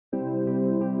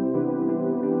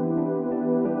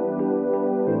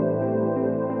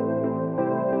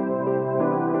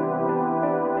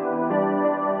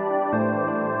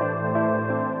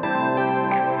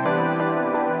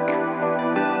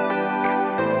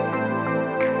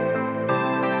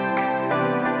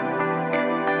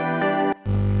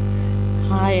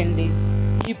Hi అండి.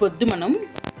 ఈ పొద్దు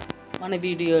మన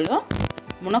వీడియోలో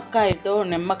మునక్కాయతో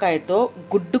నిమ్మకాయతో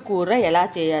గుడ్డు కూర ఎలా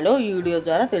చేయాలో ఈ వీడియో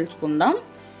ద్వారా తెలుసుకుందాం.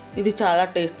 ఇది చాలా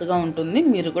టేస్ట్గా ఉంటుంది.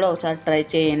 మీరు కూడా ఒకసారి ట్రై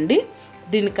చేయండి.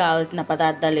 దీనికి కావాల్సిన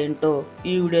పదార్థాలు ఏంటో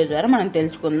ఈ వీడియో ద్వారా మనం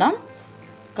తెలుసుకుందాం.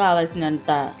 కావాల్సినంత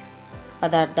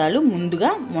పదార్థాలు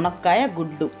ముందుగా మునక్కాయ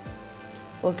గుడ్డు.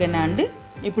 ఓకేనా అండి.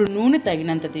 ఇప్పుడు నూనె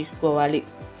తగినంత తీసుకోవాలి.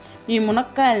 ఈ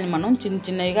మునక్కాయలని మనం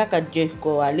చిన్నగా కట్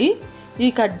చేసుకోవాలి. ఈ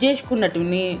కట్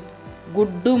చేసుకున్నటివి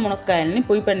గుడ్డు మునక్కాయలని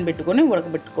పొయ్యి పైన పెట్టుకొని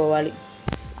ఉడకబెట్టుకోవాలి.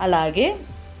 అలాగే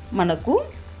మనకు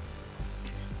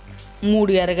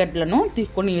 3 ఎర్రగడ్డలను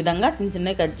తీసుకొని ఈ విధంగా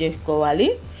చిన్నగా కట్ చేసుకోవాలి.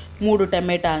 3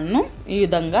 టమాటాలను ఈ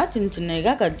విధంగా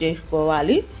చిన్నగా కట్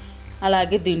చేసుకోవాలి.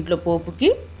 అలాగే దీంట్లో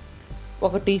పోపుకి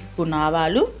 1 టీ స్పూన్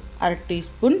ఆవాలు, 1/2 టీ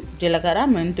స్పూన్ జీలకర్ర,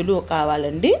 మెంతులు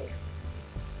కావాలండి.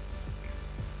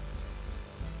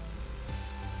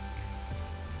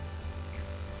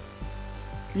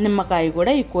 నిమ్మకాయ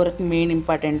కూడా ఈ కూరకి మెయిన్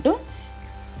ఇంపార్టెంట్.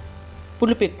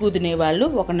 పులుపు ఎక్కువ తినేవాళ్ళు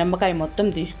 1 నిమ్మకాయ మొత్తం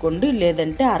తీసుకోండి,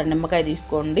 లేదంటే 1/2 నిమ్మకాయ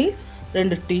తీసుకోండి.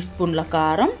 2 టీ స్పూన్ల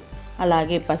కారం,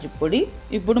 అలాగే పసుపొడి.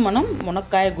 ఇప్పుడు మనం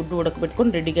మునక్కాయ గుడ్డు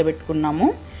ఉడకబెట్టుకొని రెడీగా పెట్టుకున్నాము.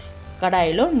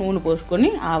 కడాయిలో నూనె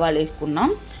పోసుకొని ఆవాలు వేసుకున్నాం.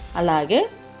 అలాగే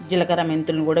జీలకర్ర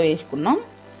మెంతులను కూడా వేసుకున్నాం.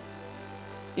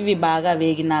 ఇవి బాగా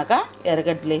వేగినాక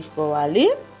ఎర్రగడ్డలు వేసుకోవాలి.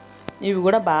 ఇవి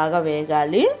కూడా బాగా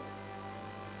వేగాలి.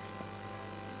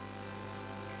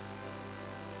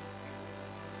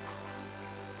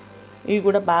 ఇవి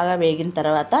కూడా బాగా వేగిన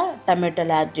తర్వాత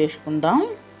టమాటాలు యాడ్ చేసుకుందాం.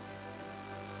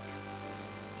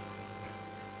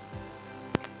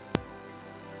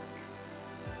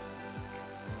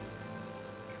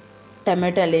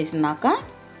 టమాటాలు వేసినాక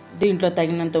దీంట్లో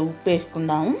తగినంత ఉప్పు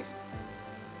వేసుకుందాము.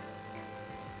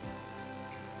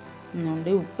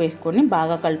 ఉప్పు వేసుకొని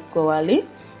బాగా కలుపుకోవాలి.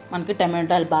 మనకి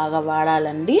టమాటాలు బాగా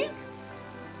వాడాలండి.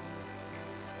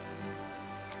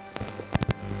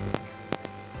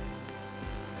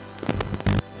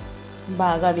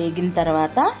 బాగా వేగిన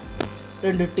తర్వాత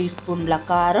 2 టీ స్పూన్ల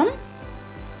కారం,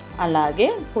 అలాగే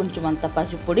కొంచెం అంత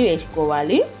పసుపు పొడి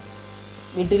వేసుకోవాలి.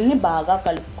 వీటిని బాగా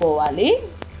కలుపుకోవాలి.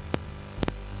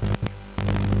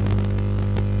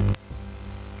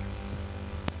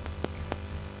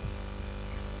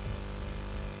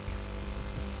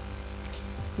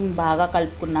 బాగా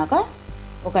కలుపుకున్నాక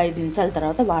ఒక 5 నిమిషాల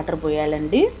తర్వాత వాటర్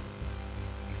పోయాలండి.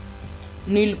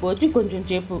 నీళ్ళు పోసి కొంచెం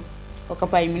సేపు ఒక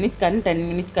 5 మినిట్స్ కానీ 10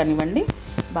 మినిట్స్ కానివ్వండి,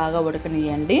 బాగా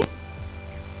ఉడకనియండి.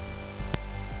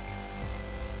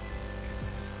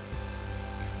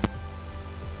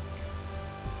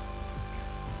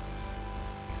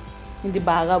 ఇది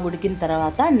బాగా ఉడికిన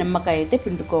తర్వాత నిమ్మకాయ అయితే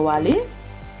పిండుకోవాలి.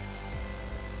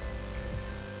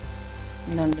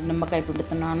 నిమ్మకాయ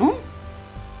పిండుతున్నాను.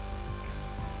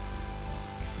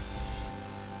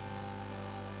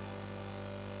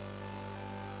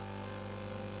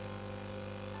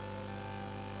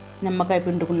 నిమ్మకాయ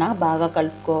పిండుకున్నా బాగా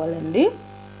కలుపుకోవాలండి.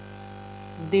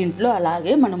 దీంట్లో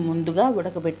అలాగే మనం ముందుగా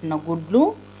ఉడకబెట్టిన గుడ్లు,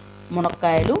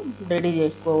 మునక్కాయలు రెడీ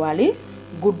చేసుకోవాలి.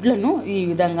 గుడ్లను ఈ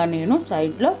విధంగా నేను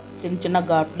సైడ్లో చిన్న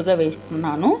ఘాట్లుగా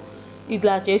వేసుకున్నాను.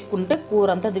 ఇలా చేసుకుంటే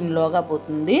కూర అంతా దీనిలోగా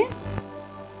పోతుంది.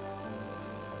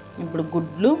 ఇప్పుడు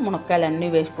గుడ్లు, మునక్కాయలు అన్నీ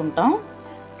వేసుకుంటాం.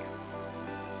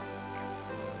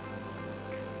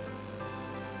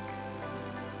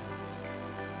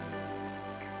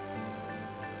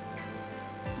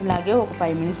 ఇలాగే ఒక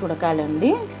 5 మినిట్స్ ఉడకాలండి.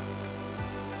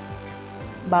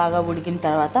 బాగా ఉడికిన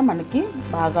తర్వాత మనకి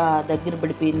బాగా దగ్గర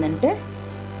పడిపోయిందంటే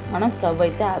మనం స్టవ్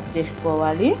అయితే ఆఫ్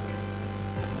చేసుకోవాలి.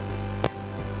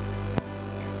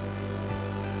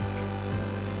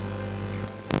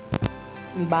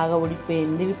 బాగా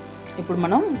ఉడికిపోయింది. ఇప్పుడు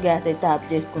మనం గ్యాస్ అయితే ఆఫ్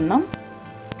చేసుకుందాం.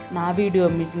 నా వీడియో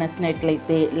మీకు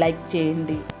నచ్చినట్లయితే లైక్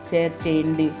చేయండి, షేర్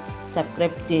చేయండి,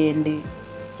 సబ్స్క్రైబ్ చేయండి.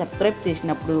 సబ్స్క్రైబ్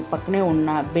చేసినప్పుడు పక్కనే ఉన్న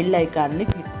బెల్ ఐకాన్ని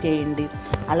క్లిక్ చేయండి.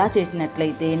 అలా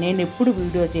చేసినట్లయితే నేను ఎప్పుడు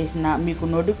వీడియో చేసినా మీకు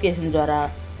నోటిఫికేషన్ ద్వారా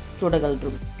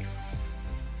చూడగలరు.